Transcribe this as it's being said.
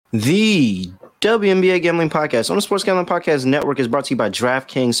The WNBA Gambling Podcast on the Sports Gambling Podcast Network is brought to you by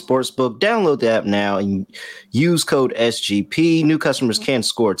DraftKings Sportsbook. Download the app now and use code SGP. New customers can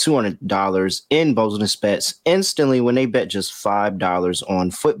score $200 in bonus bets instantly when they bet just $5 on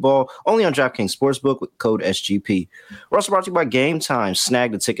football. Only on DraftKings Sportsbook with code SGP. We're also brought to you by Game Time.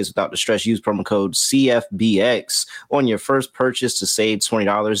 Snag the tickets without the stress. Use promo code CFBX on your first purchase to save $20.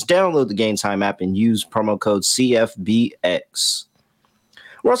 Download the Game Time app and use promo code CFBX.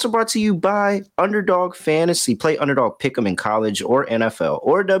 We're also brought to you by Underdog Fantasy. Play Underdog Pick'em in college or NFL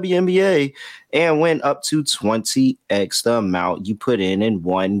or WNBA and win up to 20x the amount you put in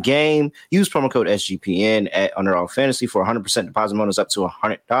one game. Use promo code SGPN at Underdog Fantasy for 100% deposit bonus up to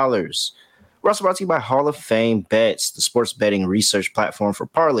 $100. We're also brought to you by Hall of Fame Bets, the sports betting research platform for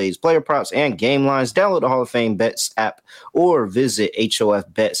parlays, player props, and game lines. Download the Hall of Fame Bets app or visit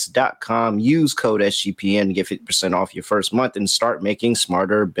hofbets.com. Use code SGPN to get 50% off your first month and start making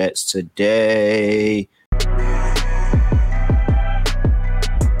smarter bets today.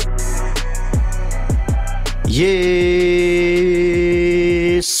 Yes,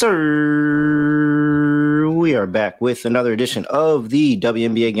 sir. We are back with another edition of the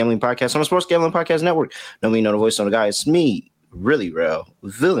WNBA Gambling Podcast on the Sports Gambling Podcast Network. Know me, know the voice on the guy. It's me, really Rel,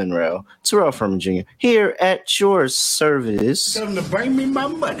 Villain Rel, Terrell Furman Jr. here at your service. Tell them to bring me my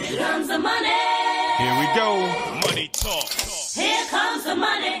money. Here comes the money. Here we go. Money talk. Here comes the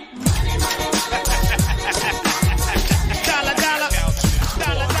money. Money, money, money. Dollar, dollar.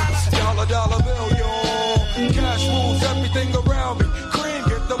 Dollar, dollar. Dollar, dollar bill, y'all. Cash rules everything around me. Cream,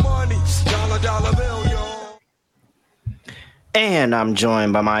 get the money. Dollar, dollar bill, y'all. And I'm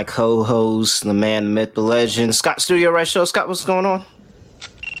joined by my co-host, the man, the myth, the legend, Scott Studio Right Show. Scott, what's going on?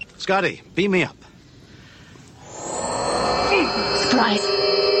 Scotty, beam me up. Surprise.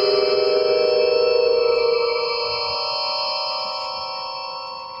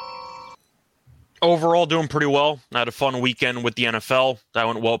 Overall, doing pretty well. I had a fun weekend with the NFL. That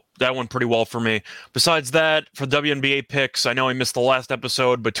went well. That went pretty well for me. Besides that, for WNBA picks, I know I missed the last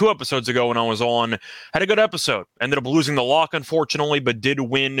episode, but 2 episodes ago when I was on, had a good episode. Ended up losing the lock, unfortunately, but did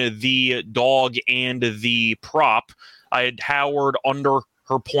win the dog and the prop. I had Howard under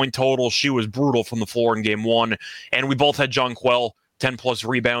her point total. She was brutal from the floor in game 1, and we both had Jonquel 10-plus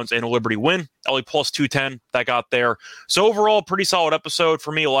rebounds and a Liberty win. Ellie plus 210, that got there. So overall, pretty solid episode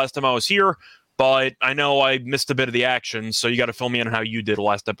for me last time I was here. But I know I missed a bit of the action, so you got to fill me in on how you did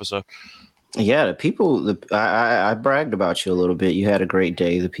last episode. Yeah, the people, I bragged about you a little bit. You had a great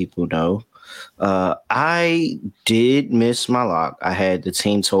day, the people know. I did miss my lock. I had the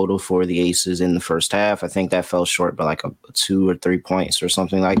team total for the Aces in the first half. I think that fell short by like a 2 or 3 points or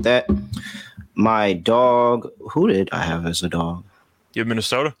something like that. My dog, who did I have as a dog? You have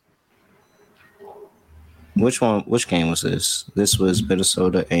Minnesota? Which game was this? This was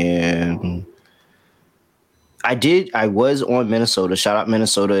Minnesota and... I was on Minnesota. Shout out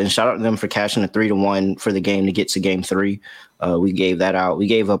Minnesota and shout out to them for cashing a 3-1 for the game to get to game 3. We gave that out. We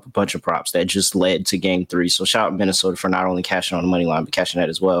gave up a bunch of props that just led to game 3. So shout out Minnesota for not only cashing on the money line, but cashing that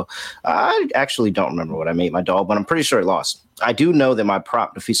as well. I actually don't remember what I made my dog, but I'm pretty sure it lost. I do know that my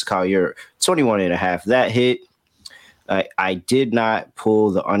prop, Nafisa Collier, 21.5, that hit. I did not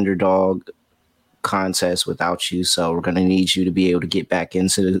pull the underdog contest without you, so we're going to need you to be able to get back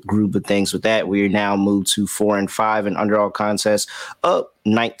into the group of things with that. We're now moved to 4-5 in underdog contest, up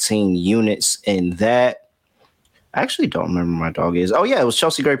 19 units in that. I actually don't remember my dog is. Oh yeah, it was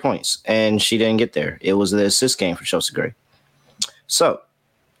Chelsea Gray points, and she didn't get there. It was the assist game for Chelsea Gray. So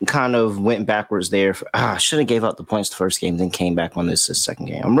kind of went backwards there. I should have gave out the points the first game, then came back on this second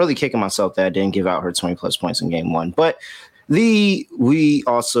game. I'm really kicking myself that I didn't give out her 20 plus points in game 1, but we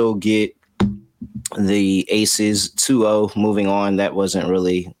also get the Aces 2-0 moving on. That wasn't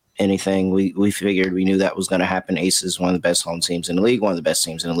really anything. We figured, we knew that was going to happen. Aces, one of the best home teams in the league, one of the best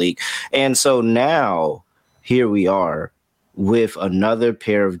teams in the league. And so now here we are with another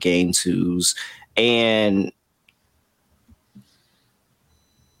pair of game 2s, and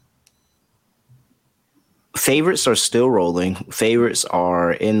favorites are still rolling. Favorites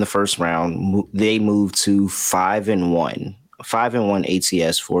are in the first round. They moved to 5-1. 5-1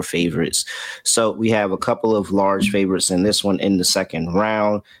 ATS for favorites. So we have a couple of large favorites in this one in the second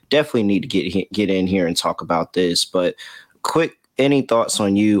round. Definitely need to get in here and talk about this. But quick, any thoughts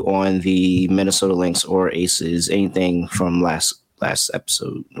on you on the Minnesota Lynx or Aces? Anything from last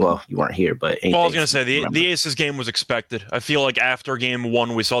episode? Well, you weren't here, but well, I was going to say the Aces game was expected. I feel like after game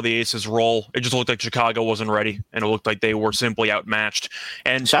 1, we saw the Aces roll. It just looked like Chicago wasn't ready, and it looked like they were simply outmatched.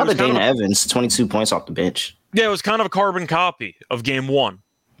 And shout out to Dana Evans, 22 points off the bench. Yeah, it was kind of a carbon copy of game 1.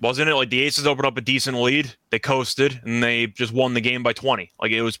 wasn't it? Like the Aces opened up a decent lead, they coasted, and they just won the game by 20.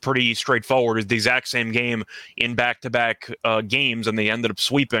 Like it was pretty straightforward. It's the exact same game in back-to-back games, and they ended up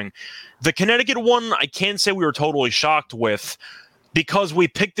sweeping. The Connecticut one, I can't say we were totally shocked with because we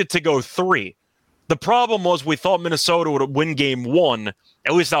picked it to go 3. The problem was we thought Minnesota would win game 1.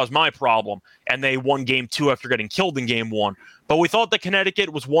 At least that was my problem. And they won game 2 after getting killed in game 1. But we thought that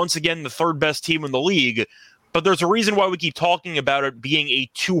Connecticut was once again the third best team in the league. But there's a reason why we keep talking about it being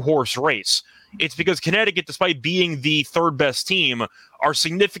a 2-horse race. It's because Connecticut, despite being the third best team, are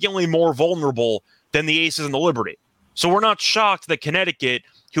significantly more vulnerable than the Aces and the Liberty. So we're not shocked that Connecticut,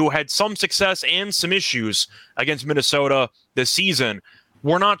 who had some success and some issues against Minnesota this season,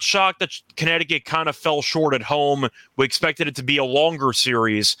 we're not shocked that Connecticut kind of fell short at home. We expected it to be a longer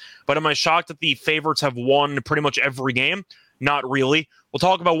series. But am I shocked that the favorites have won pretty much every game? Not really. We'll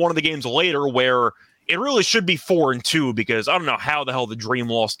talk about one of the games later where it really should be 4-2 because I don't know how the hell the Dream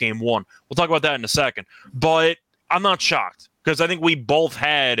lost game 1. We'll talk about that in a second. But I'm not shocked because I think we both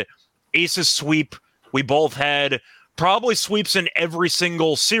had Aces sweep. We both had probably sweeps in every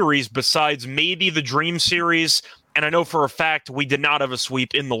single series besides maybe the Dream series. And I know for a fact we did not have a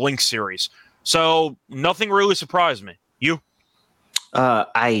sweep in the Lynx series. So nothing really surprised me. You?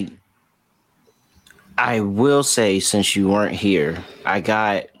 I will say, since you weren't here, I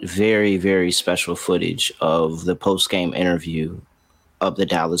got very, very special footage of the post-game interview of the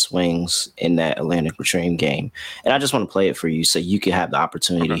Dallas Wings in that Atlantic Retrain game. And I just want to play it for you so you can have the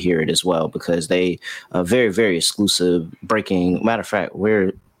opportunity to hear it as well, because they are very, very exclusive breaking. Matter of fact,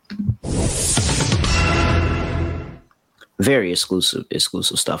 we're very exclusive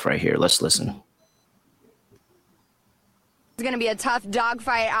stuff right here. Let's listen. It's going to be a tough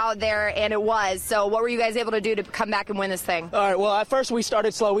dogfight out there, and it was. So what were you guys able to do to come back and win this thing? All right, well, at first we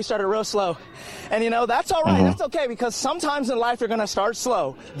started slow. We started real slow. And, that's all right. That's okay, because sometimes in life you're going to start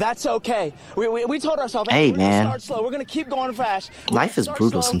slow. That's okay. We told ourselves, hey, we're man, going to start slow. We're going to keep going fast. Life is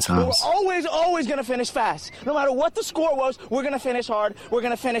brutal slow, sometimes. We're always going to finish fast. No matter what the score was, we're going to finish hard. We're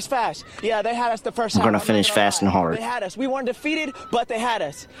going to finish fast. Yeah, they had us the first time. We're going to finish fast and hard. They had us. We weren't defeated, but they had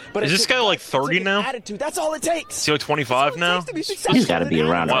us. But is this guy like 30 now? Attitude. That's all it takes. Is he like 25 now? He's got to be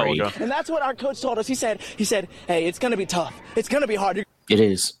around our age. And that's what our coach told us. He said, hey, it's going to be tough. It's going to be hard. It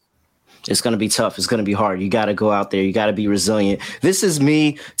is. It's going to be tough. It's going to be hard. You got to go out there. You got to be resilient. This is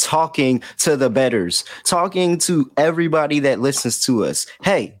me talking to the bettors, talking to everybody that listens to us.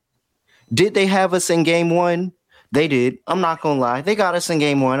 Hey, did they have us in game 1? They did. I'm not going to lie. They got us in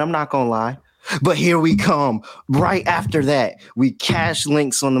game 1. I'm not going to lie. But here we come. Right after that, we cashed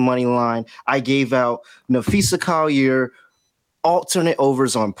links on the money line. I gave out Nafisa Collier alternate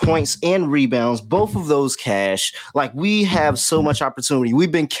overs on points and rebounds, both of those cash. Like, we have so much opportunity.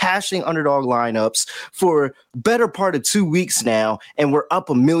 We've been cashing underdog lineups for better part of 2 weeks now, and we're up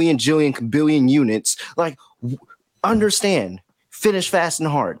a million, jillion, billion units. Like, understand, finish fast and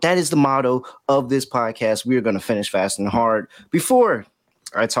hard. That is the motto of this podcast. We are going to finish fast and hard. Before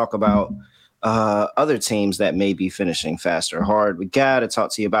I talk about other teams that may be finishing fast or hard, we got to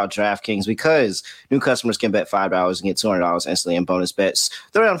talk to you about DraftKings, because new customers can bet $5 and get $200 instantly in bonus bets.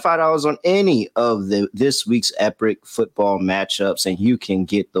 Throw down $5 on any of this week's epic football matchups, and you can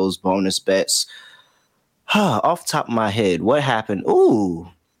get those bonus bets. Off the top of my head, what happened? Ooh,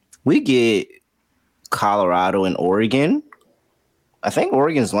 we get Colorado and Oregon. I think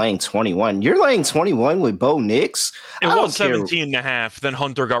Oregon's laying 21. You're laying 21 with Bo Nix? It was 17.5. Then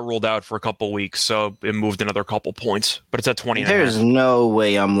Hunter got ruled out for a couple weeks, so it moved another couple points. But it's at 20. There's no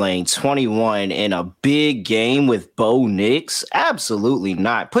way I'm laying 21 in a big game with Bo Nix. Absolutely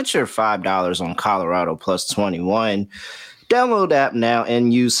not. Put your $5 on Colorado plus 21. Download the app now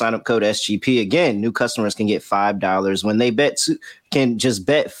and use sign-up code SGP. Again, new customers can get $5 when they can just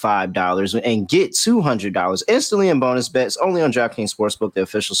bet $5 and get $200 instantly in bonus bets only on DraftKings Sportsbook, the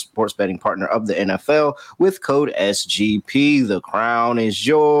official sports betting partner of the NFL, with code SGP. The crown is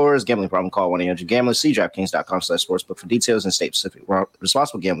yours. Gambling problem, call 1-800-GAMBLER. See DraftKings.com/sportsbook for details and state-specific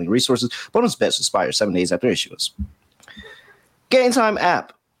responsible gambling resources. Bonus bets expire 7 days after issuance. Game Time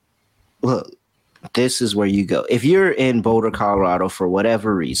app. Look, this is where you go. If you're in Boulder, Colorado, for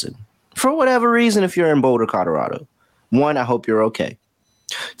whatever reason, if you're in Boulder, Colorado, 1, I hope you're okay.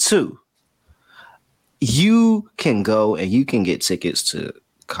 2, you can go and you can get tickets to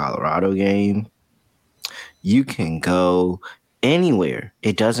Colorado game. You can go anywhere.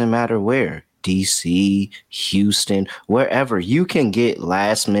 It doesn't matter where. DC, Houston, wherever. You can get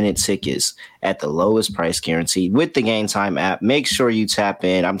last minute tickets at the lowest price guaranteed with the Game Time app. Make sure you tap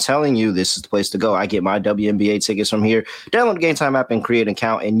in. I'm telling you, this is the place to go. I get my WNBA tickets from here. Download the Game Time app and create an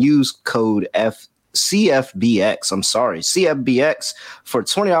account and use code CFBX. I'm sorry, CFBX for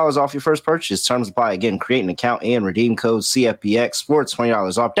 $20 off your first purchase. Terms apply. Again, create an account and redeem code CFBX for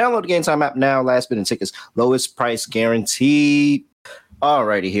 $20 off. Download the Game Time app now. Last minute tickets, lowest price guaranteed.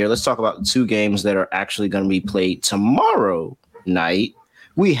 Alrighty, here. Let's talk about the two games that are actually going to be played tomorrow night.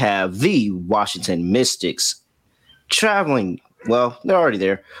 We have the Washington Mystics traveling. Well, they're already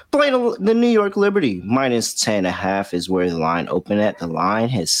there. Playing the New York Liberty. Minus 10.5 is where the line opened at. The line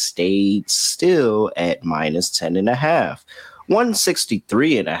has stayed still at minus 10.5.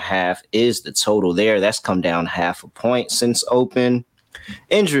 163.5 is the total there. That's come down half a point since open.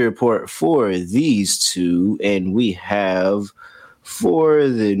 Injury report for these two. And we have for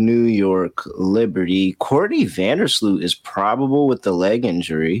the New York Liberty, Courtney Vandersloot is probable with the leg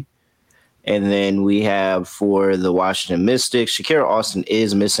injury. And then we have for the Washington Mystics, Shakira Austin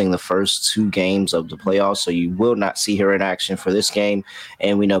is missing the first two games of the playoffs, so you will not see her in action for this game.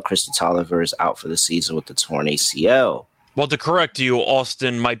 And we know Kristen Tolliver is out for the season with the torn ACL. Well, to correct you,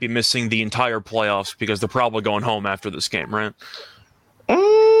 Austin might be missing the entire playoffs because they're probably going home after this game, right?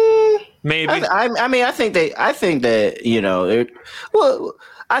 Maybe. I think that I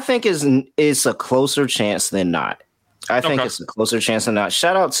think it's a closer chance than not. I think it's a closer chance than not.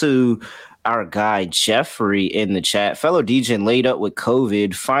 Shout out to our guy Jeffrey in the chat. Fellow DJ laid up with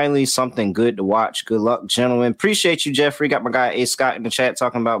COVID. Finally, something good to watch. Good luck, gentlemen. Appreciate you, Jeffrey. Got my guy A. Scott in the chat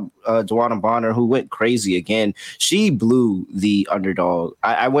talking about Dewana Bonner, who went crazy again. She blew the underdog.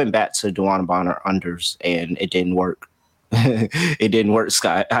 I went back to Dewana Bonner unders, and it didn't work. It didn't work,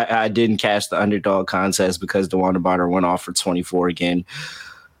 Scott. I didn't cash the underdog contest because Dewana Bonner went off for 24 again.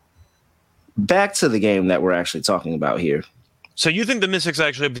 Back to the game that we're actually talking about here. So you think the Mystics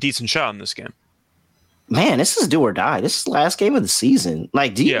actually have a decent shot in this game? Man, this is do or die. This is the last game of the season.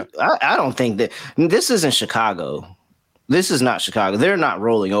 Like, I don't think that this isn't Chicago. This is not Chicago. They're not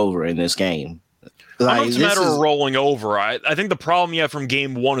rolling over in this game. Like, it's a matter of rolling over. I think the problem you have from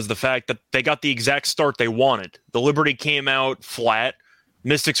game one is the fact that they got the exact start they wanted. The Liberty came out flat.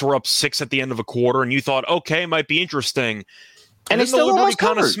 Mystics were up 6 at the end of a quarter, and you thought, okay, might be interesting. And they still almost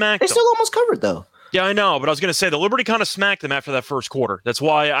covered. They still almost covered, though. Yeah, I know, but I was going to say the Liberty kind of smacked them after that first quarter. That's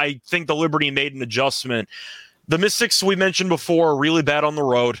why I think the Liberty made an adjustment. The Mystics, we mentioned before, are really bad on the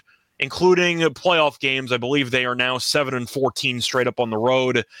road, including playoff games. I believe they are now 7-14 straight up on the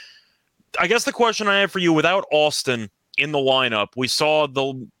road. I guess the question I have for you, without Austin in the lineup, we saw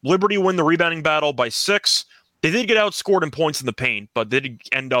the Liberty win the rebounding battle by 6. They did get outscored in points in the paint, but they did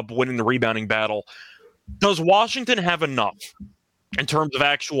end up winning the rebounding battle. Does Washington have enough in terms of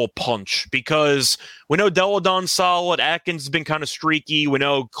actual punch? Because we know Deladon's solid. Atkins has been kind of streaky. We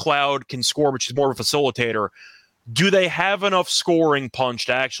know Cloud can score, but she's more of a facilitator. Do they have enough scoring punch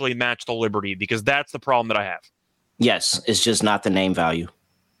to actually match the Liberty? Because that's the problem that I have. Yes, it's just not the name value.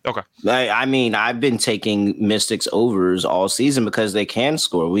 Okay. I mean, I've been taking Mystics overs all season because they can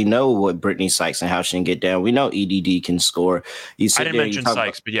score. We know what Brittany Sykes and how she can get down. We know EDD can score. I didn't mention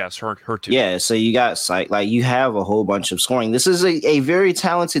Sykes, but yes, her too. Yeah, so you got Sykes. Like, you have a whole bunch of scoring. This is a very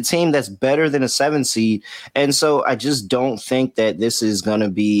talented team that's better than a 7 seed. And so I just don't think that this is going to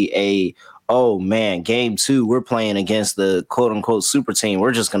be oh man, game 2, we're playing against the quote unquote super team.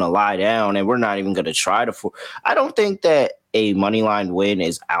 We're just going to lie down and we're not even going to try to. I don't think that a money line win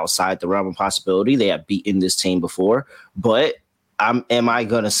is outside the realm of possibility. They have beaten this team before, but am I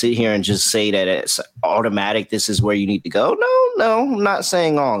going to sit here and just say that it's automatic? This is where you need to go. No, I'm not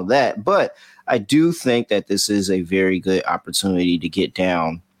saying all of that, but I do think that this is a very good opportunity to get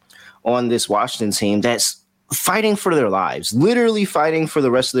down on this Washington team that's fighting for their lives, literally fighting for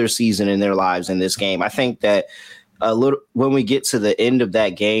the rest of their season and their lives in this game. I think that when we get to the end of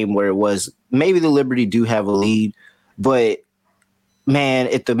that game where it was maybe the Liberty do have a lead, but man,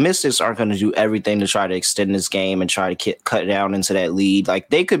 if the Mystics aren't going to do everything to try to extend this game and try to cut down into that lead, like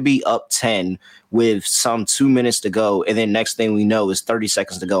they could be up 10 with some 2 minutes to go. And then next thing we know is 30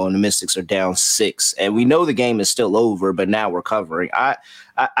 seconds to go and the Mystics are down 6. And we know the game is still over, but now we're covering.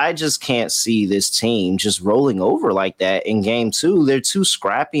 I just can't see this team just rolling over like that in game 2. They're too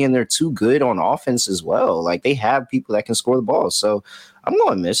scrappy and they're too good on offense as well. Like they have people that can score the ball. So I'm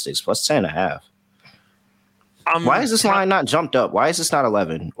going Mystics plus 10.5. Why is this line not jumped up? Why is this not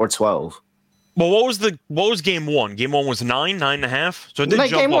 11 or 12? Well, what was game 1? Game 1 was 9.5. So it did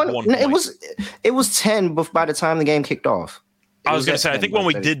jump up 1 point. It was 10 by the time the game kicked off. I was going to say, I think when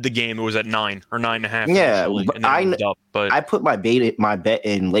we did the game, it was at 9 or 9.5. Yeah, actually, but I put my bet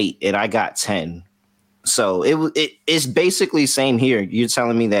in late and I got 10. So it's basically same here. You're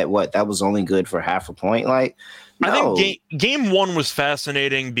telling me that that was only good for half a point? Like, I think game one was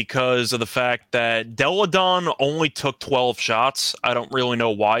fascinating because of the fact that Deladon only took 12 shots. I don't really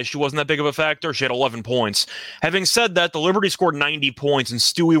know why she wasn't that big of a factor. She had 11 points. Having said that, the Liberty scored 90 points and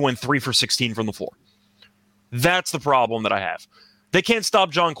Stewie went 3 for 16 from the floor. That's the problem that I have. They can't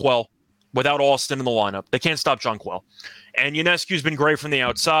stop Jonquel without Austin in the lineup. They can't stop Jonquel. And Ionescu's been great from the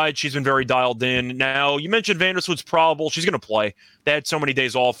outside. She's been very dialed in. Now, you mentioned Vandersloot's probable. She's going to play. They had so many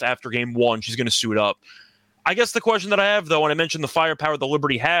days off after game one. She's going to suit up. I guess the question that I have, though, when I mentioned the firepower the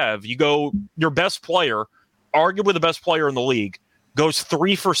Liberty have, you go, your best player, arguably the best player in the league, goes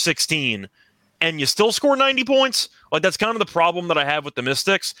 3 for 16, and you still score 90 points? Like, that's kind of the problem that I have with the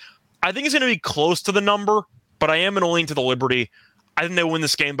Mystics. I think it's going to be close to the number, but I am going to lean to the Liberty. I think they win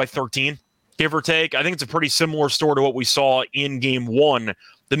this game by 13, give or take. I think it's a pretty similar story to what we saw in game one.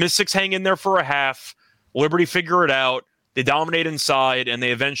 The Mystics hang in there for a half. Liberty figure it out. They dominate inside, and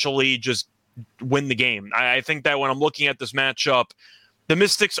they eventually just win the game. I think that when I'm looking at this matchup, the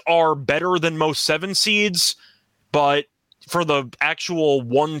Mystics are better than most 7 seeds, but for the actual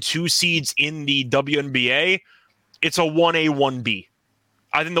 1-2 seeds in the WNBA, it's a 1A, 1B.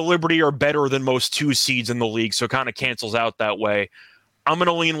 I think the Liberty are better than most 2 seeds in the league, so it kind of cancels out that way. I'm going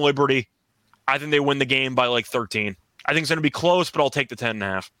to lean Liberty. I think they win the game by like 13. I think it's going to be close, but I'll take the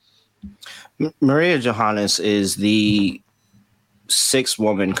 10.5. Maria Johannes is the 6th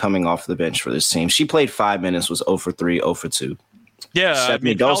woman coming off the bench for this team. She played 5 minutes, was 0 for 3, 0 for 2. Yeah,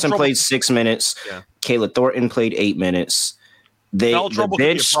 Stephanie Dawson played 6 minutes. Yeah. Kayla Thornton played 8 minutes. The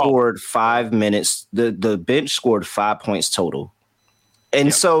bench scored 5 minutes. The bench scored 5 points total.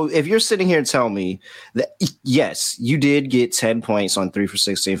 And so if you're sitting here and telling me that, yes, you did get 10 points on 3 for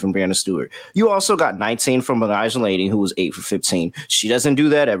 16 from Brianna Stewart. You also got 19 from Elijah Lady, who was 8 for 15. She doesn't do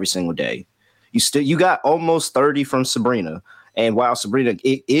that every single day. You got almost 30 from Sabrina. And while Sabrina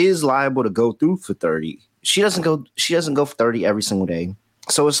is liable to go through for 30, she doesn't go for 30 every single day.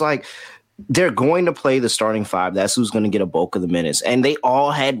 So it's like they're going to play the starting 5. That's who's going to get a bulk of the minutes. And they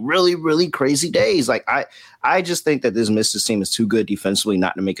all had really, really crazy days. Like I just think that this Mystics team is too good defensively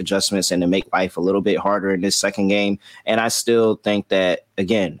not to make adjustments and to make life a little bit harder in this second game. And I still think that,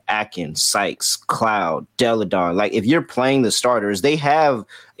 again, Atkins, Sykes, Cloud, Deladon, like if you're playing the starters, they have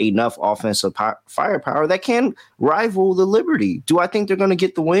enough offensive firepower that can rival the Liberty. Do I think they're going to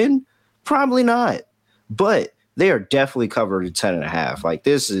get the win? Probably not. But they are definitely covered at 10.5. Like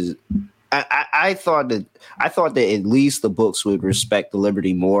this is I thought that at least the books would respect the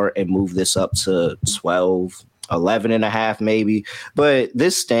Liberty more and move this up to 12, 11.5 maybe. But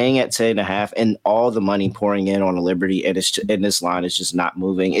this staying at 10.5 and all the money pouring in on the Liberty and this line is just not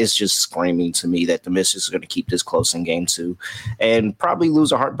moving. It's just screaming to me that the Mystics are going to keep this close in game 2 and probably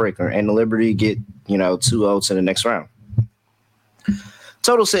lose a heartbreaker and the Liberty get 2-0 to the next round.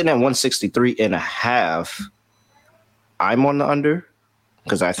 Total sitting at 163.5. I'm on the under,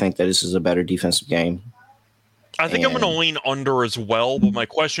 because I think that this is a better defensive game. I think I'm going to lean under as well, but my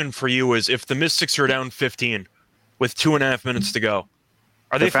question for you is if the Mystics are down 15 with 2.5 minutes to go,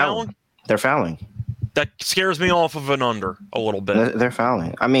 are they fouling? They're fouling. That scares me off of an under a little bit. They're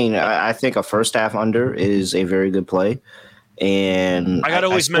fouling. I mean, I think a first half under is a very good play. And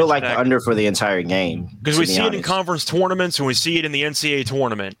I still like the under for the entire game. Because we see it in conference tournaments and we see it in the NCAA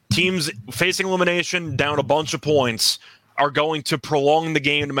tournament. Teams facing elimination down a bunch of points are going to prolong the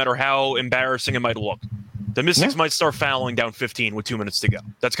game no matter how embarrassing it might look. The Mystics might start fouling down 15 with 2 minutes to go.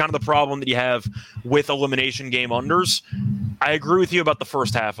 That's kind of the problem that you have with elimination game unders. I agree with you about the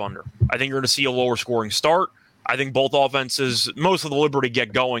first half under. I think you're going to see a lower scoring start. I think both offenses, most of the Liberty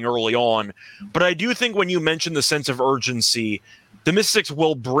get going early on. But I do think when you mention the sense of urgency, the Mystics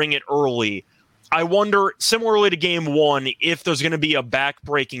will bring it early. I wonder, similarly to game one, if there's going to be a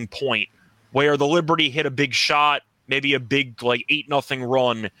back-breaking point where the Liberty hit a big shot, maybe a big 8-0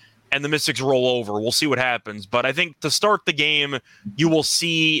 run, and the Mystics roll over. We'll see what happens. But I think to start the game, you will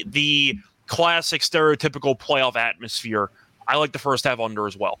see the classic stereotypical playoff atmosphere. I like the first half under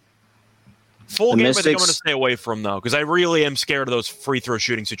as well. Full game, I think I'm going to stay away from, though, because I really am scared of those free throw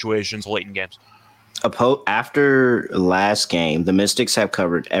shooting situations late in games. After last game, the Mystics have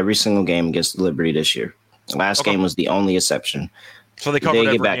covered every single game against the Liberty this year. Last game was the only exception. So they covered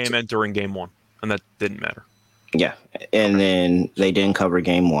every game entering game one, and that didn't matter. Yeah, and then they didn't cover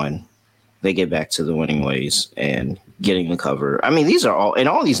game one. They get back to the winning ways and getting the cover. I mean, these are all, and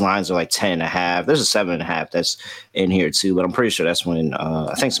all these lines are like 10.5. There's a 7.5 that's in here too, but I'm pretty sure that's when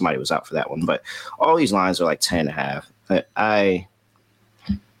I think somebody was out for that one. But all these lines are like 10.5.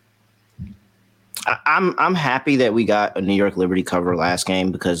 I'm happy that we got a New York Liberty cover last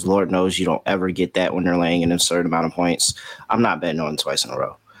game because Lord knows you don't ever get that when they're laying an absurd amount of points. I'm not betting on twice in a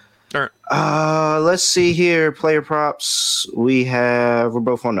row. All right. Let's see here. Player props. We're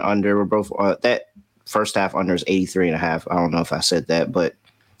both on the under. We're both that first half under is 83.5. I don't know if I said that, but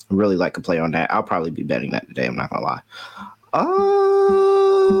I really like to play on that. I'll probably be betting that today. I'm not gonna lie.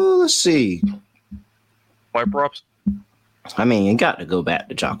 Let's see. Player props. I mean, you got to go back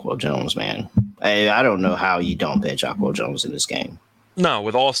to Jockwell Jones, man. I don't know how you don't bet Jockwell Jones in this game. No,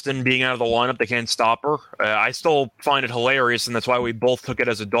 with Austin being out of the lineup, they can't stop her. I still find it hilarious, and that's why we both took it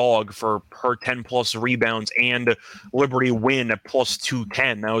as a dog for her 10-plus rebounds and Liberty win at plus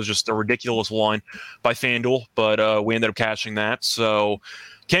 210. That was just a ridiculous line by FanDuel, but we ended up cashing that. So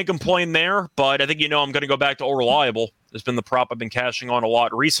can't complain there, but I think I'm going to go back to All Reliable. It's been the prop I've been cashing on a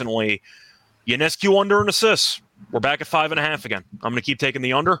lot recently. Ionescu under an assist. We're back at 5.5 again. I'm going to keep taking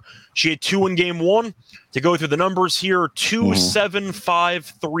the under. She had 2 in game 1. To go through the numbers here, 2, 7, 5,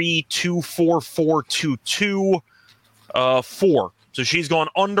 3, 2, 4, 4, 2, 2, 4. So she's gone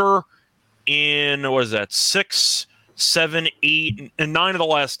under in, 6, 7, 8, and 9 of the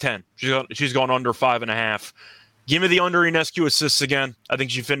last 10. She's gone under 5.5. Give me the under Ionescu assists again. I think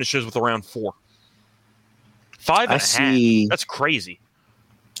she finishes with around 4. 5.5. That's crazy.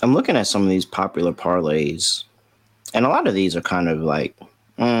 I'm looking at some of these popular parlays. And a lot of these are kind of like,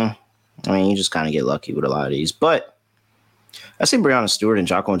 you just kind of get lucky with a lot of these. But I see Breonna Stewart and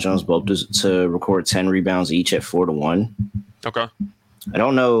Jockwell Jones both to record 10 rebounds each at 4-1. Okay. I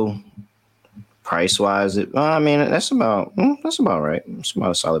don't know price-wise. That's about right. It's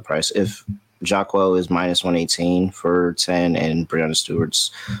about a solid price. If Jockwell is minus 118 for 10 and Breonna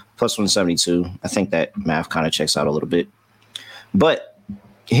Stewart's plus 172, I think that math kind of checks out a little bit. But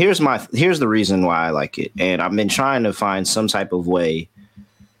here's the reason why I like it. And I've been trying to find some type of way.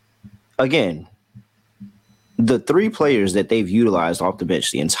 Again, the 3 players that they've utilized off the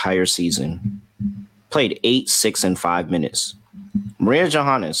bench the entire season played 8, 6, and 5 minutes. Maria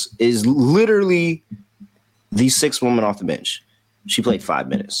Johannes is literally the 6th woman off the bench. She played 5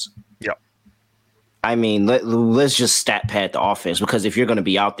 minutes. Yep. I mean, let's just stat pad the offense, because if you're going to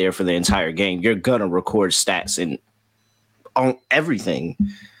be out there for the entire game, you're going to record stats on everything.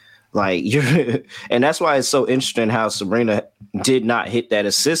 And that's why it's so interesting how Sabrina did not hit that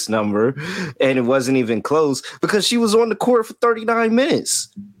assist number, and it wasn't even close because she was on the court for 39 minutes.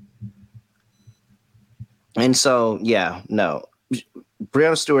 And so,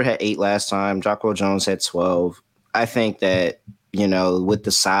 Breonna Stewart had 8 last time. Jockwell Jones had 12. I think that, with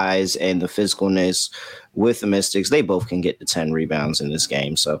the size and the physicalness with the Mystics, they both can get to 10 rebounds in this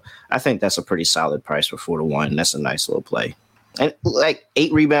game. So I think that's a pretty solid price for 4-1. That's a nice little play. And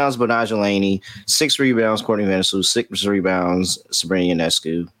 8 rebounds, Bonaj Laney, 6 rebounds, Courtney Vandersloot, 6 rebounds, Sabrina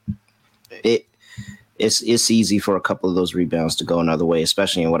Ionescu. It's easy for a couple of those rebounds to go another way,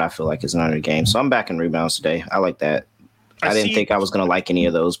 especially in what I feel like is another game. So I'm back in rebounds today. I like that. I didn't think I was going to like any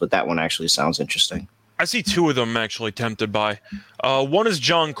of those, but that one actually sounds interesting. I see 2 of them actually tempted by. One is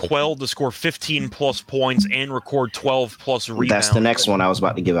John Quell to score 15-plus points and record 12-plus rebounds. That's the next one I was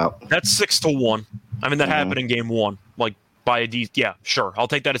about to give out. That's 6-1. That happened in game 1. Sure. I'll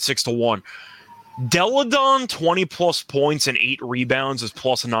take that at 6-1. Deladon, 20-plus points and 8 rebounds is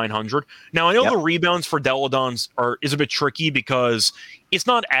plus 900. Now, I know the rebounds for Deladon is a bit tricky because it's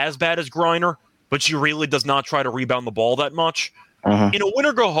not as bad as Griner, but she really does not try to rebound the ball that much. In a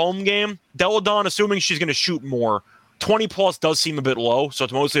win-or-go-home game, Deladon, assuming she's going to shoot more, 20-plus does seem a bit low, so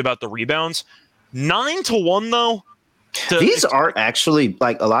it's mostly about the rebounds. 9-1, though. These aren't actually,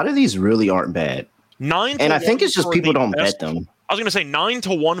 a lot of these really aren't bad. 9-1, and I think it's just people don't bet them. I was going to say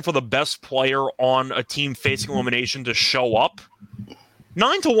 9-1 for the best player on a team facing elimination to show up.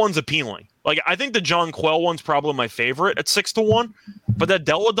 9-1's appealing. I think the John Quell one's probably my favorite at 6-1, but that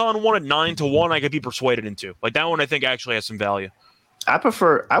Deladon one at 9-1 I could be persuaded into. That one I think actually has some value.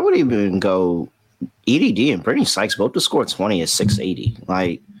 I would even go EDD and Brittany Sykes both to score 20 at 680.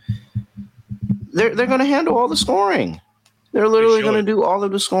 They're going to handle all the scoring. They're literally going to do all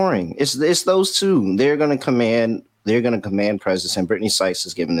of the scoring. It's those 2. They're going to command presence, and Brittany Sykes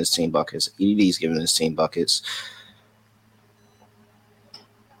is giving this team buckets. EDD is giving this team buckets.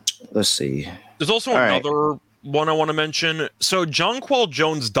 Let's see. There's also another one I want to mention. So Jonquel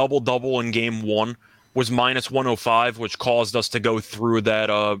Jones double-double in game 1 was minus 105, which caused us to go through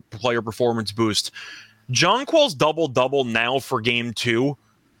that player performance boost. Jonquel's double-double now for game 2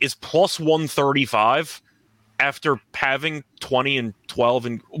 is plus 135 after having 20 and 12.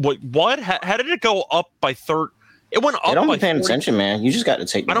 And what? How did it go up by 30? It went up. I don't by be paying 40. Attention, man. You just got to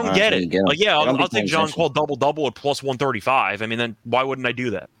take. I don't get it. I'll take Jonquel double-double at plus 135. Then why wouldn't I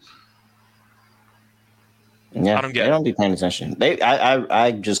do that? Yeah, I don't get they it. don't be paying attention.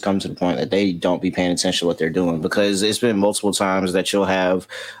 I just come to the point that they don't be paying attention to what they're doing, because it's been multiple times that you'll have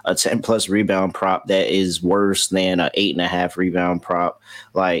a 10+ rebound prop that is worse than a 8.5 rebound prop.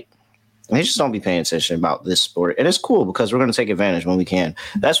 Like, they just don't be paying attention about this sport. And it's cool because we're going to take advantage when we can.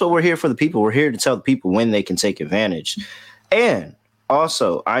 That's what we're here for, the people. We're here to tell the people when they can take advantage. And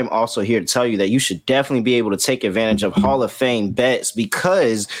also, I'm also here to tell you that you should definitely be able to take advantage of Hall of Fame bets,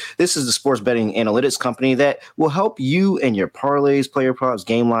 because this is the sports betting analytics company that will help you and your parlays, player props,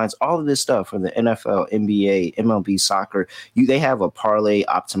 game lines, all of this stuff from the NFL, NBA, MLB, soccer. They have a parlay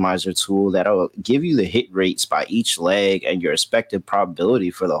optimizer tool that'll give you the hit rates by each leg and your expected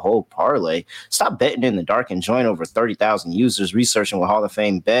probability for the whole parlay. Stop betting in the dark and join over 30,000 users researching with Hall of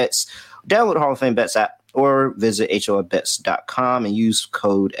Fame bets. Download the Hall of Fame bets app or visit HOFBets.com and use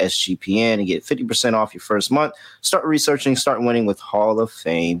code SGPN and get 50% off your first month. Start researching, start winning with Hall of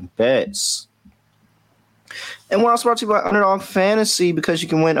Fame bets. And we're also brought to you by Underdog Fantasy, because you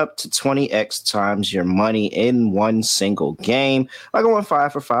can win up to 20x times your money in one single game. Like I won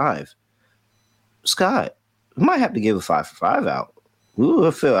 5 for 5. Scott, we might have to give a 5 for 5 out. Ooh,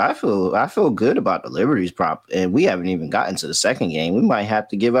 I feel good about the Liberties prop, and we haven't even gotten to the second game. We might have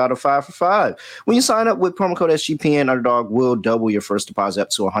to give out a 5 for 5. When you sign up with promo code SGPN, Underdog will double your first deposit up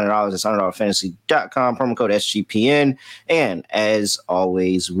to $100. It's UnderdogFantasy.com, promo code SGPN. And as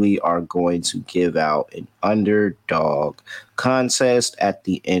always, we are going to give out an Underdog contest at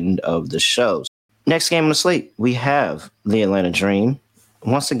the end of the show. Next game on the slate, we have the Atlanta Dream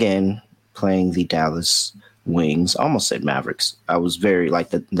once again playing the Dallas Wings. I almost said Mavericks. I was very like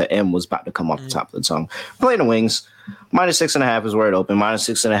the M was about to come off the top of the tongue. Playing the Wings. -6.5 is where it opened.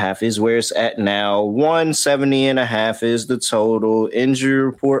 -6.5 is where it's at now. 170.5 is the total. Injury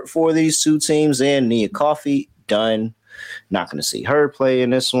report for these two teams, and Nia Coffey done. Not going to see her play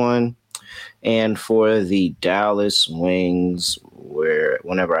in this one. And for the Dallas Wings,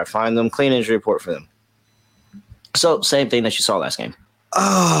 whenever I find them, clean injury report for them. So same thing that you saw last game.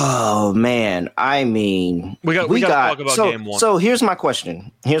 Oh man, I mean, we got to talk about game one. So here's my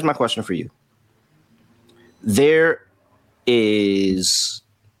question. Here's my question for you. There is,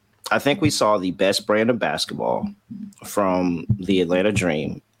 I think we saw the best brand of basketball from the Atlanta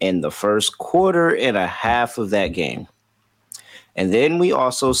Dream in the first quarter and a half of that game. And then we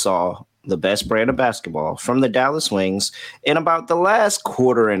also saw the best brand of basketball from the Dallas Wings in about the last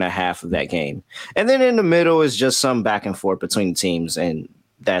quarter and a half of that game. And then in the middle is just some back and forth between the teams, and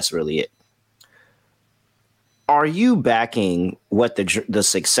that's really it. Are you backing what the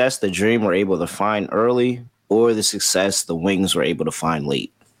success the Dream were able to find early, or the success the Wings were able to find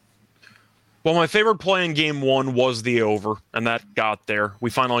late? Well, my favorite play in game one was the over, and that got there. We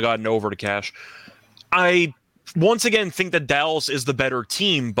finally got an over to cash. I once again think that Dallas is the better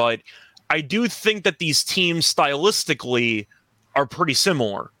team, but I do think that these teams stylistically are pretty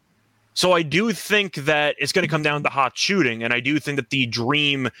similar. So I do think that it's going to come down to hot shooting, and I do think that the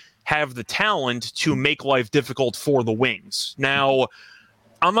Dream have the talent to make life difficult for the Wings. Now,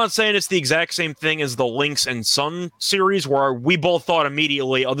 I'm not saying it's the exact same thing as the Lynx and Sun series where we both thought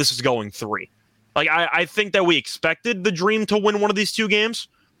immediately, oh, this is going 3. Like, I think that we expected the Dream to win one of these two games,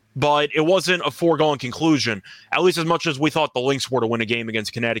 but it wasn't a foregone conclusion, at least as much as we thought the Lynx were to win a game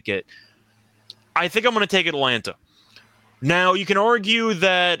against Connecticut. I think I'm going to take Atlanta. Now, you can argue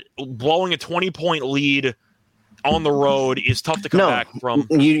that blowing a 20-point lead on the road is tough to come back from.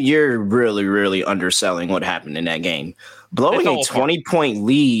 You're really, really underselling what happened in that game. Blowing a 20-point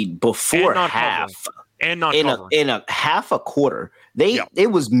lead before half in a half a quarter.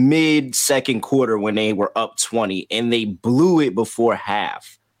 It was mid-second quarter when they were up 20, and they blew it before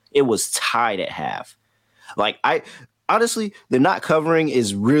half. It was tied at half. Like, honestly, the not covering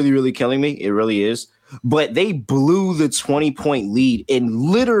is really, really killing me. It really is. But they blew the 20-point lead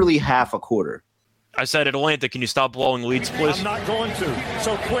in literally half a quarter. I said, Atlanta, can you stop blowing leads, please? I'm not going to,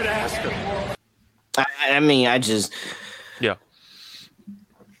 so quit asking. Yeah.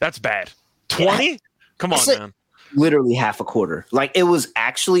 That's bad. 20? Come on, man. Literally half a quarter. Like, it was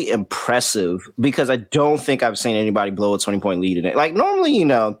actually impressive because I don't think I've seen anybody blow a 20-point lead in it. Like, normally,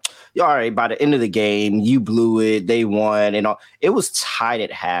 all right, by the end of the game, you blew it, they won, and all. It was tied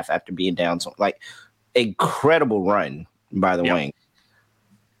at half after being down. So, like, incredible run by the Wing.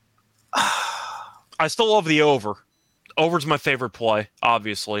 I still love the over. Over's my favorite play,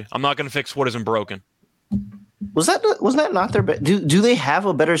 obviously. I'm not going to fix what isn't broken. Was that not their best? Do they have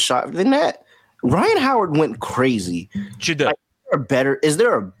a better shot than that? Ryan Howard went crazy. She did. Like, is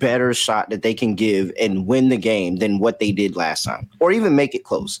there a better shot that they can give and win the game than what they did last time, or even make it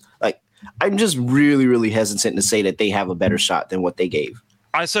close? Like, I'm just really, really hesitant to say that they have a better shot than what they gave.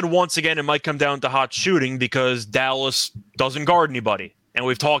 I said once again it might come down to hot shooting because Dallas doesn't guard anybody, and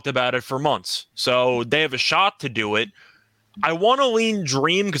we've talked about it for months. So they have a shot to do it. I want to lean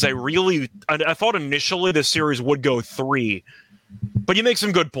Dream because I thought initially the series would go 3, but you make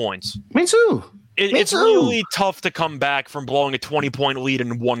some good points. Me too. It's really tough to come back from blowing a 20-point lead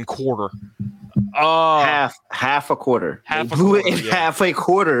in one quarter. Half a quarter. Half a quarter. Half a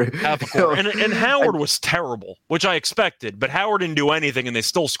quarter. And Howard was terrible, which I expected, but Howard didn't do anything, and they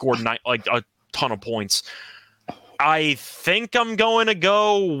still scored a ton of points. I think I'm going to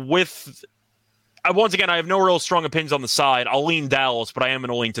go with. Once again, I have no real strong opinions on the side. I'll lean Dallas, but I am going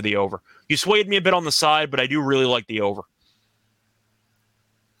to lean to the over. You swayed me a bit on the side, but I do really like the over.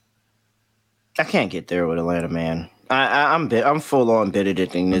 I can't get there with Atlanta, man. I'm full on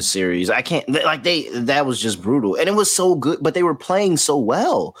Benedicting this series. I can't that was just brutal, and it was so good, but they were playing so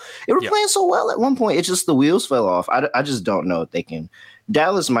well. They were playing so well at one point. It's just the wheels fell off. I just don't know if they can.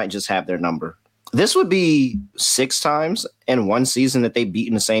 Dallas might just have their number. This would be 6 times in one season that they've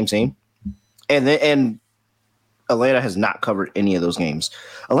beaten the same team. And Atlanta has not covered any of those games.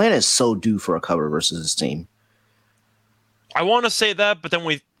 Atlanta is so due for a cover versus this team. I want to say that, but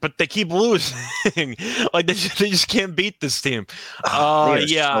they keep losing. Like they just can't beat this team.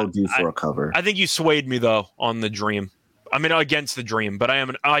 So due for a cover. I think you swayed me though on the Dream. I mean against the Dream, but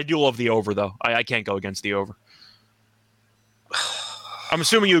I do love the over though. I can't go against the over. I'm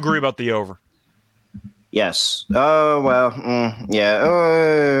assuming you agree about the over. Yes. Well.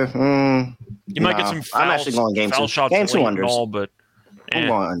 Yeah. You might get some foul, I'm actually going game 2. Shots Game 2 unders. All, but I'm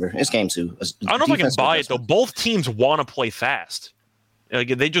going under. It's game 2. I don't know if I can buy it though. Both teams want to play fast.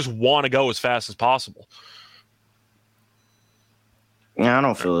 Like, they just want to go as fast as possible. Yeah, I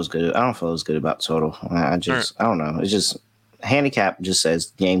don't feel as good. I don't feel as good about total. I don't know. It's just handicap just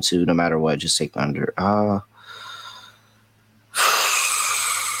says game 2, no matter what, just take the under.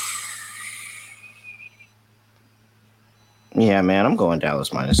 Yeah, man, I'm going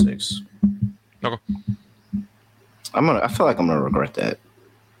Dallas -6. Okay. I feel like I'm gonna regret that.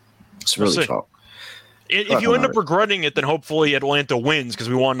 It's really chalk. If you end up regretting it, then hopefully Atlanta wins because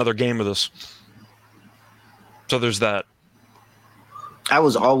we want another game of this. So there's that. I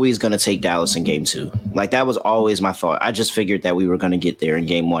was always going to take Dallas in game 2. Like, that was always my thought. I just figured that we were going to get there in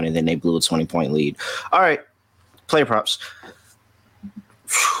game 1, and then they blew a 20-point lead. All right. Player props.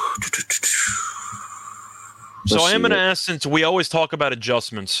 So I am going to ask, since we always talk about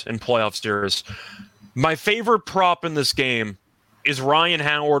adjustments in playoff series, my favorite prop in this game is Ryan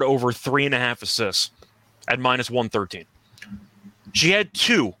Howard over 3.5 assists at -113. She had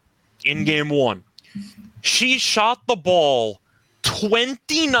 2 in game 1. She shot the ball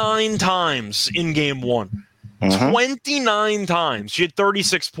 29 times in game 1. 29 times. She had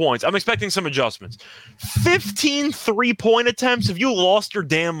 36 points. I'm expecting some adjustments. 15 3-point attempts. Have you lost your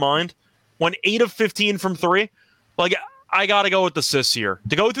damn mind? Went 8 of 15 from 3. Like, I got to go with the assists here.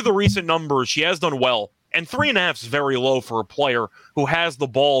 To go through the recent numbers, she has done well. And 3.5 is very low for a player who has the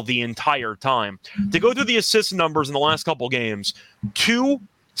ball the entire time. To go through the assist numbers in the last couple games, 2,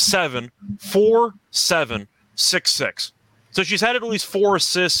 7, 4, 7, 6, 6. So she's had at least 4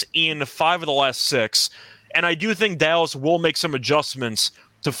 assists in 5 of the last 6. And I do think Dallas will make some adjustments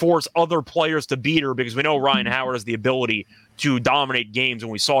to force other players to beat her because we know Ryan Howard has the ability to dominate games,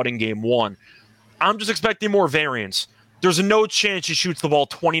 and we saw it in game 1. I'm just expecting more variance. There's no chance she shoots the ball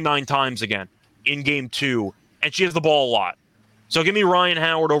 29 times again in game 2, and she has the ball a lot. So give me Ryan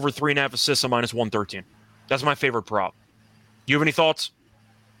Howard over 3.5 assists at -113. That's my favorite prop. You have any thoughts?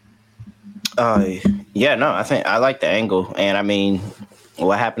 Yeah, no, I think I like the angle. And I mean,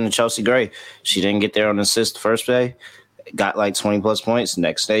 what happened to Chelsea Gray? She didn't get there on assist the first day, got like 20 plus points.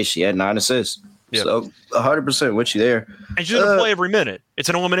 Next day, she had 9 assists. Yep. So 100% with you there. And she doesn't play every minute. It's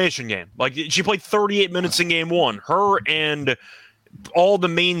an elimination game. Like, she played 38 minutes in game 1. Her and all the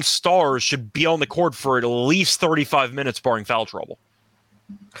main stars should be on the court for at least 35 minutes, barring foul trouble.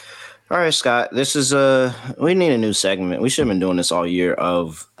 All right, Scott, this is we need a new segment. We should have been doing this all year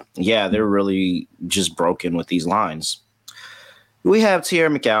they're really just broken with these lines. We have Tierra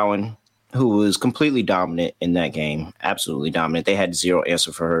McGowan, who was completely dominant in that game, absolutely dominant. They had zero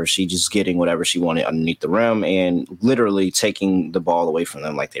answer for her. She just getting whatever she wanted underneath the rim and literally taking the ball away from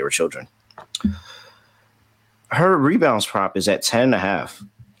them like they were children. Her rebounds prop is at 10.5.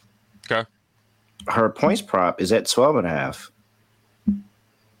 Okay. Her points prop is at 12.5.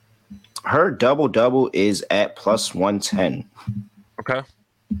 Her double-double is at +110. Okay.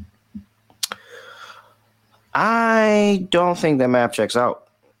 I don't think that math checks out.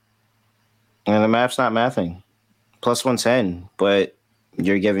 And the math's not mathing. +110. But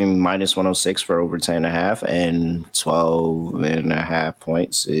You're giving minus 106 for over 10.5, and 12.5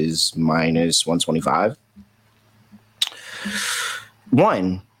 points is minus 125.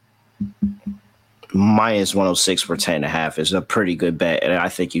 Minus 106 for 10.5 is a pretty good bet, and I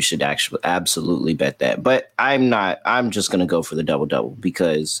think you should actually absolutely bet that. But I'm just going to go for the double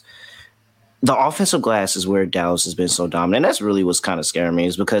because the offensive glass is where Dallas has been so dominant. And that's really what's kind of scaring me,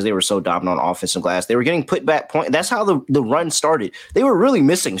 is because they were so dominant on offensive glass. They were getting put back point. That's how the run started. They were really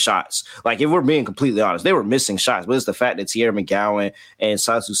missing shots. Like, if we're being completely honest, they were missing shots. But it's the fact that Tierra McGowan and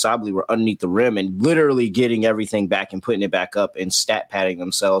Sasu Sabally were underneath the rim and literally getting everything back and putting it back up and stat padding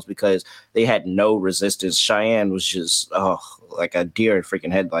themselves because they had no resistance. Cheyenne was just, like a deer in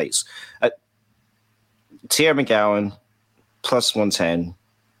freaking headlights. Tierra McGowan, plus 110.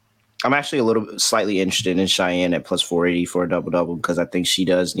 I'm actually a little bit slightly interested in Cheyenne at plus 480 for a double-double because I think she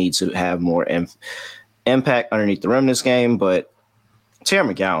does need to have more impact underneath the rim this game. But Tara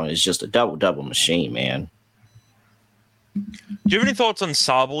McGowan is just a double-double machine, man. Do you have any thoughts on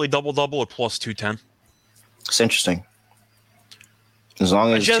Sabally double-double at plus 210? It's interesting. As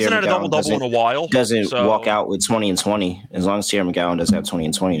long as she hasn't had a double-double in a while. Doesn't walk out with 20 and 20. As long as Tara McGowan doesn't have 20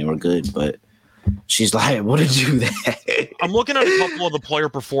 and 20, then we're good. But she's liable to do that. I'm looking at a couple of the player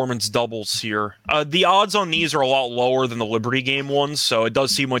performance doubles here. The odds on these are a lot lower than the Liberty game ones, so it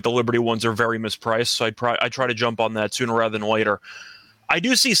does seem like the Liberty ones are very mispriced. So I try to jump on that sooner rather than later. I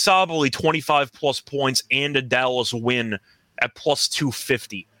do see Sabally 25 plus points and a Dallas win at plus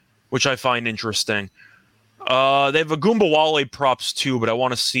 250, which I find interesting. They have Agumbawale props too, but I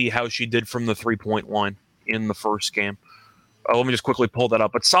want to see how she did from the 3-point line in the first game. Let me just quickly pull that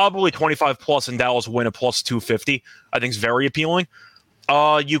up. But Sabally 25 plus and Dallas win at plus 250, I think is very appealing.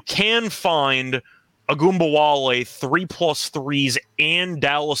 You can find Agumbawale 3+ threes and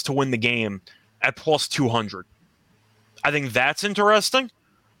Dallas to win the game at plus 200. I think that's interesting.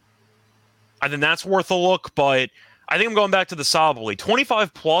 I think that's worth a look, but I think I'm going back to the Sabally.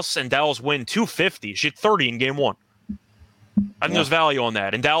 25 plus and Dallas win 250. She had 30 in game one. I think there's value on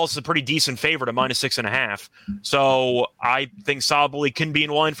that. And Dallas is a pretty decent favorite at minus 6.5. So I think Sabally can be in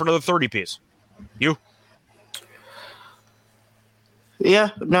line for another 30 piece. You? Yeah,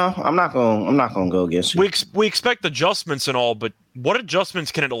 no, I'm not going to go against you. We expect adjustments and all, but what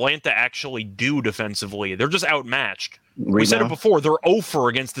adjustments can Atlanta actually do defensively? They're just outmatched. Rebound. We said it before. They're 0-for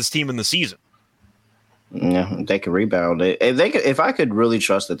against this team in the season. Yeah, they could rebound. If I could really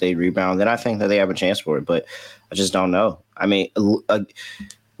trust that they rebound, then I think that they have a chance for it. But I just don't know. I mean,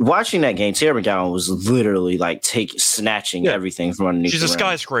 watching that game, Tara McGowan was literally like snatching everything from underneath. She's a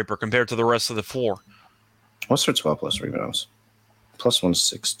skyscraper compared to the rest of the floor. What's her 12 plus rebounds? Plus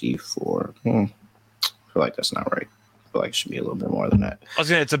 164. I feel like that's not right. I feel like it should be a little bit more than that. I was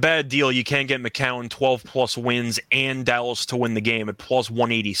gonna. It's a bad deal. You can't get McCowan 12 plus wins and Dallas to win the game at plus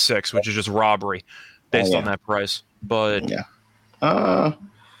 186, which is just robbery based on that price. But yeah. All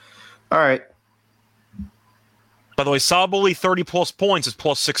right. By the way, Sabally 30 plus points is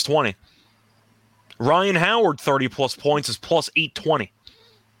plus 620. Ryan Howard 30 plus points is plus 820.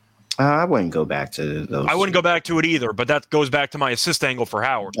 I wouldn't go back to those. I wouldn't go back to it either, but that goes back to my assist angle for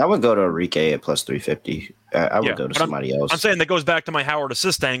Howard. I would go to Enrique at plus 350. I would go to somebody else. I'm saying that goes back to my Howard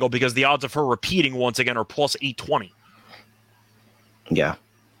assist angle because the odds of her repeating once again are plus 820. Yeah.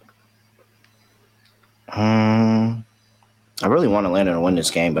 I really want Atlanta to win this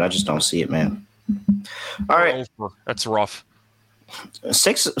game, but I just don't see it, man. All right. That's rough.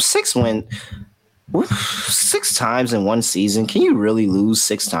 Six win. 6 times in one season. Can you really lose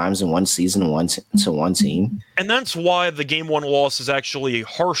 6 times in one season to one team? And that's why the game one loss is actually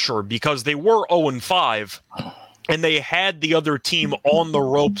harsher, because they were 0-5 and they had the other team on the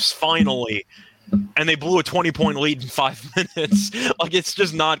ropes finally, and they blew a 20-point lead in 5 minutes. Like, it's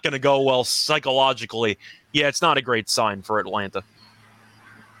just not going to go well psychologically. Yeah, it's not a great sign for Atlanta.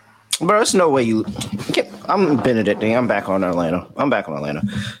 Bro, there's no way you. I'm Benedict. I'm back on Atlanta.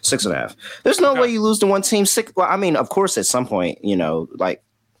 6.5. There's no way you lose to one team. Well, I mean, of course, at some point, like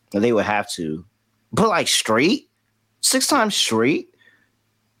they would have to, but like straight, 6 times straight,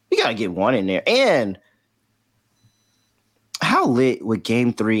 you got to get one in there. And how lit would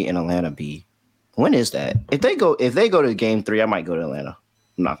Game 3 in Atlanta be? When is that? If they go to Game 3, I might go to Atlanta.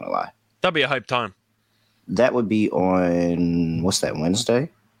 I'm not gonna lie. That'd be a hype time. That would be on what's that, Wednesday?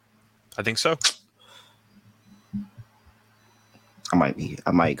 I think so.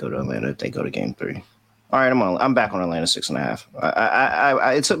 I might go to Atlanta if they go to Game 3. All right, I'm back on Atlanta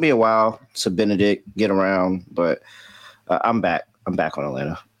 6.5. It took me a while to Benedict get around, but I'm back. I'm back on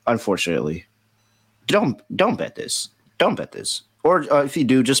Atlanta. Unfortunately, don't bet this. Don't bet this. Or if you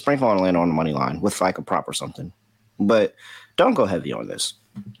do, just sprinkle on Atlanta on the money line with like a prop or something. But Don't go heavy on this.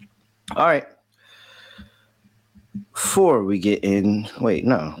 All right. Before we get in, wait,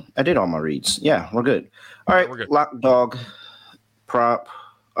 no, I did all my reads. Yeah, we're good. All right, we're good. Lock, dog, prop,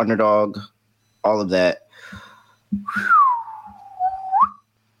 underdog, all of that.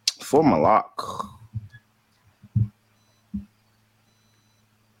 For my lock,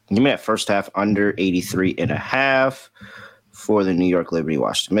 give me that first half under 83.5 for the New York Liberty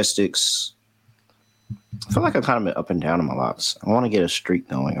Washington Mystics. I feel like I've kind of been up and down in my locks. I want to get a streak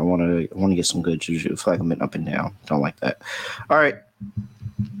going. I want to get some good juju. I feel like I've been up and down. Don't like that. All right.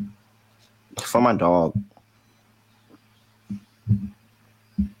 For my dog, I'm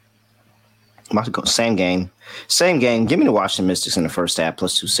about to go same game. Give me the Washington Mystics in the first half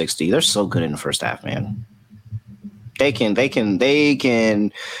plus 260. They're so good in the first half, man. They can.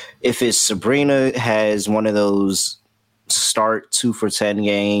 If it's Sabrina has one of those start 2 for 10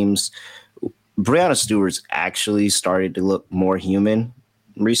 games. Breanna Stewart's actually started to look more human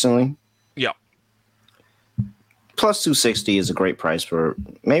recently. Yeah. Plus 260 is a great price for.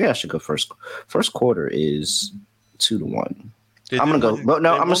 Maybe I should go first. First quarter is 2-1. I'm gonna go. But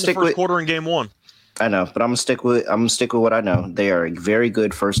no, I'm gonna stick with quarter in game 1. I know, but I'm gonna stick with what I know. They are a very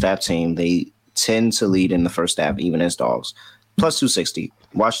good first half team. They tend to lead in the first half, even as dogs. Plus 260.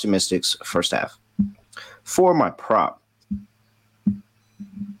 Watch the Mystics first half. For my prop.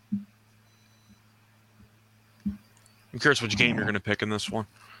 I'm curious which game you're going to pick in this one.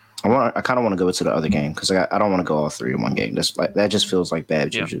 I kind of want to go to the other game because I don't want to go all 3 in one game. That just feels like bad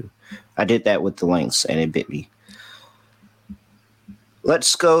juju. Yeah. I did that with the Lynx and it bit me.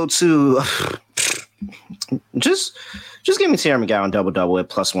 Let's go to just give me Tara McGowan double at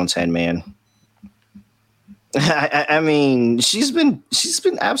plus 110, man. I mean, she's been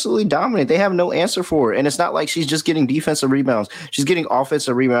absolutely dominant. They have no answer for her, and it's not like she's just getting defensive rebounds. She's getting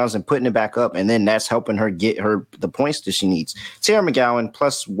offensive rebounds and putting it back up, and then that's helping her get her the points that she needs. Tara McGowan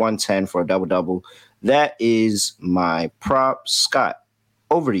plus 110 for a double. That is my prop. Scott,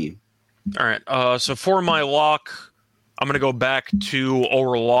 over to you. All right. So for my lock, I'm going to go back to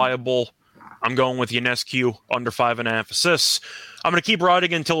reliable. I'm going with Ionescu under 5.5 assists. I'm going to keep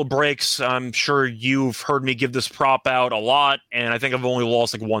riding until it breaks. I'm sure you've heard me give this prop out a lot, and I think I've only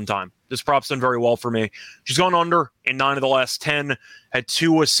lost like one time. This prop's done very well for me. She's gone under in 9 of the last 10, had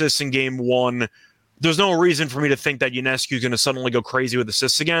 2 assists in game 1. There's no reason for me to think that Ionescu is going to suddenly go crazy with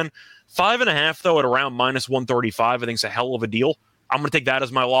assists again. 5.5, though, at around minus 135, I think is a hell of a deal. I'm going to take that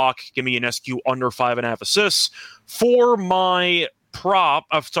as my lock. Give me Ionescu under 5.5 assists. For my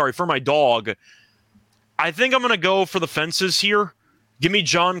for my dog, I think I'm going to go for the fences here. Give me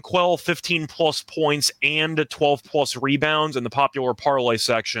John Quell 15-plus points and 12-plus rebounds in the popular parlay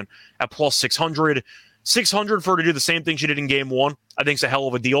section at plus 600. 600 for her to do the same thing she did in game 1. I think it's a hell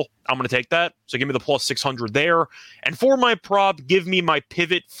of a deal. I'm going to take that. So give me the plus 600 there. And for my prop, give me my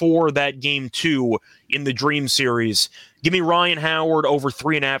pivot for that game 2 in the Dream Series. Give me Ryan Howard over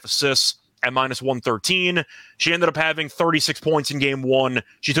 3.5 assists at minus 113. She ended up having 36 points in game 1.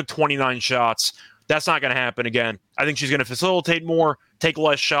 She took 29 shots. That's not going to happen again. I think she's going to facilitate more, take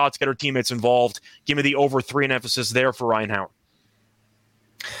less shots, get her teammates involved. Give me the over 3.5 assists there for Ryan Howard.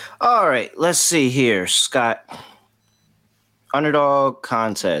 All right, let's see here, Scott. Underdog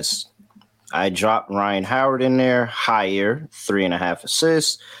contest. I dropped Ryan Howard in there, higher, 3.5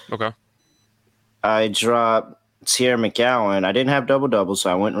 assists. Okay. I dropped Tierra McGowan. I didn't have double-double,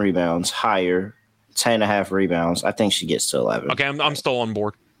 so I went rebounds, higher, 10.5 rebounds. I think she gets to 11. Okay, I'm still on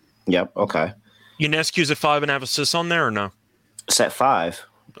board. Yep, okay. Ionescu's at 5.5 assists on there or no? It's at 5.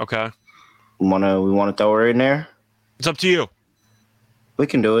 Okay. We want to throw her in there? It's up to you. We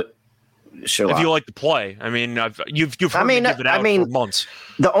can do it. Sure. If you like to play. I mean, you've heard me give it out for months.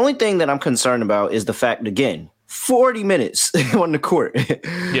 The only thing that I'm concerned about is the fact, again, 40 minutes on the court.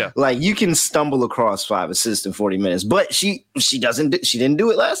 Yeah. Like, you can stumble across 5 assists in 40 minutes, but she didn't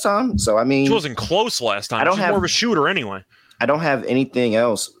do it last time. So, I mean, she wasn't close last time. She's more of a shooter anyway. I don't have anything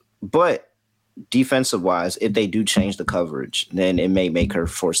else, but defensive wise, if they do change the coverage, then it may make her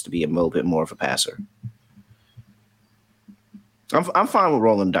forced to be a little bit more of a passer. I'm fine with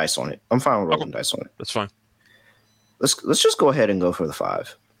rolling dice on it. Dice on it. That's fine. Let's just go ahead and go for the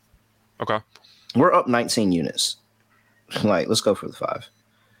 5. Okay. We're up 19 units. Let's go for the 5.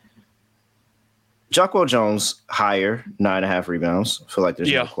 Jockwell Jones, higher, 9.5 rebounds. I feel like there's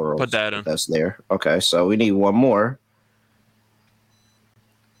no quarter. Put that in. That's there. Okay, so we need one more.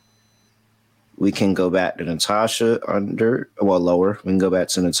 We can go back to Natasha lower. We can go back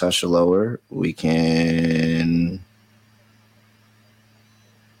to Natasha lower. We can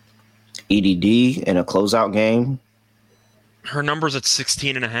EDD in a closeout game. Her number's at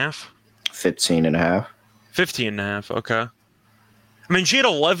 16.5. 15.5. 15.5. Okay. I mean, she had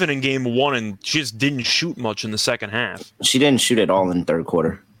 11 in game 1, and she just didn't shoot much in the second half. She didn't shoot at all in the third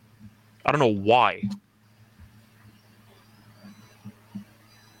quarter. I don't know why.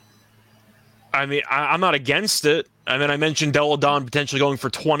 I mean, I'm not against it. I mean, I mentioned Della Don potentially going for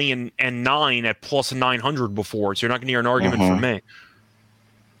 20 and 9 at plus 900 before, so you're not going to hear an argument from me.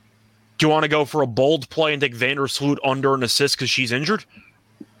 Do you want to go for a bold play and take Vandersloot under an assist because she's injured?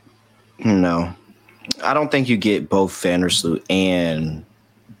 No. I don't think you get both Vandersloot and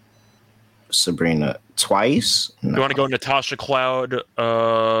Sabrina twice. No. You want to go Natasha Cloud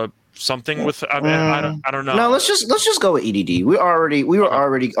something with I don't know. No, let's just go with EDD. We were already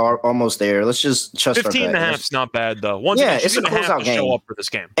almost there. Let's just trust 15 and a half is not bad though. It's a closeout game. Show up for this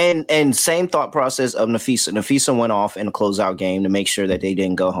game. And same thought process of Nafisa. Nafisa went off in a closeout game to make sure that they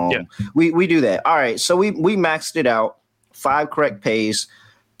didn't go home. Yeah. We do that. All right, so we maxed it out. 5 correct pays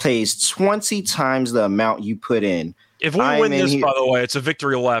 20 times the amount you put in. If we win this, by the way, it's a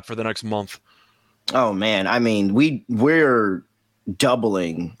victory lap for the next month. Oh man, I mean, we're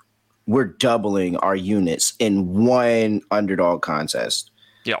doubling our units in one underdog contest.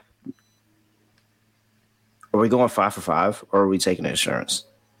 Yeah. Are we going 5 for 5 or are we taking insurance?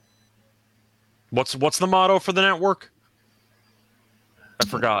 What's the motto for the network? I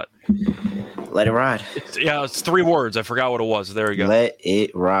forgot. Let it ride. It's 3 words. I forgot what it was. There you go. Let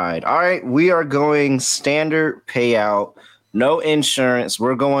it ride. All right, we are going standard payout, no insurance.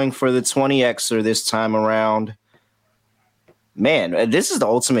 We're going for the 20xer this time around. Man, this is the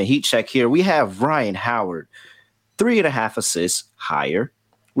ultimate heat check here. We have Ryan Howard, 3.5 assists, higher.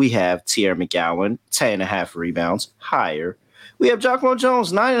 We have Tierra McGowan, 10.5 rebounds, higher. We have Jacqueline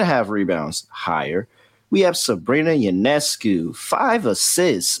Jones, 9.5 rebounds, higher. We have Sabrina Ionescu, 5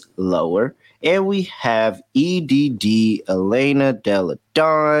 assists, lower. And we have EDD Elena Della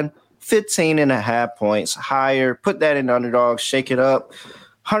Don, 15.5 points, higher. Put that in underdog, shake it up.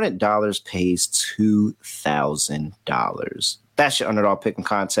 $100 pays $2,000. That's your underdog pick 'em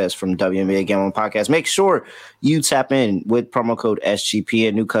contest from WNBA Gambling Podcast. Make sure you tap in with promo code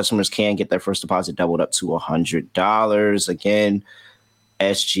SGPN. New customers can get their first deposit doubled up to $100. Again,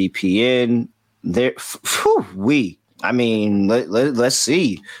 SGPN. Let's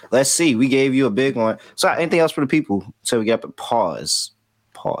see. We gave you a big one. Scott, anything else for the people until we get up? Pause.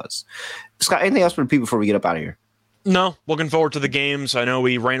 Scott, anything else for the people before we get up out of here? No, looking forward to the games. I know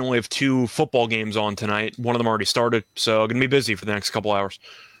we randomly have 2 football games on tonight. One of them already started, so going to be busy for the next couple hours.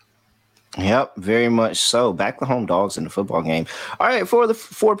 Yep, very much so. Back the home dogs in the football game. All right, for the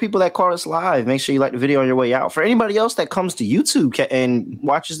 4 people that caught us live, make sure you like the video on your way out. For anybody else that comes to YouTube and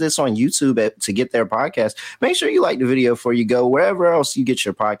watches this on YouTube to get their podcast, make sure you like the video before you go. Wherever else you get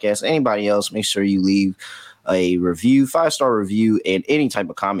your podcast, anybody else, make sure you leave a review, 5-star review, and any type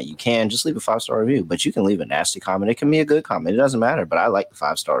of comment you can. Just leave a 5-star review, but you can leave a nasty comment. It can be a good comment. It doesn't matter, but I like the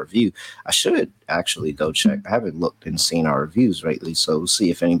 5-star review. I should actually go check. I haven't looked and seen our reviews lately, so we'll see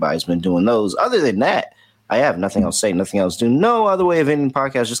if anybody's been doing those. Other than that, I have nothing else to say, nothing else to do. No other way of ending the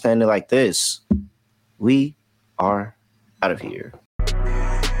podcast, just going to end it like this. We are out of here.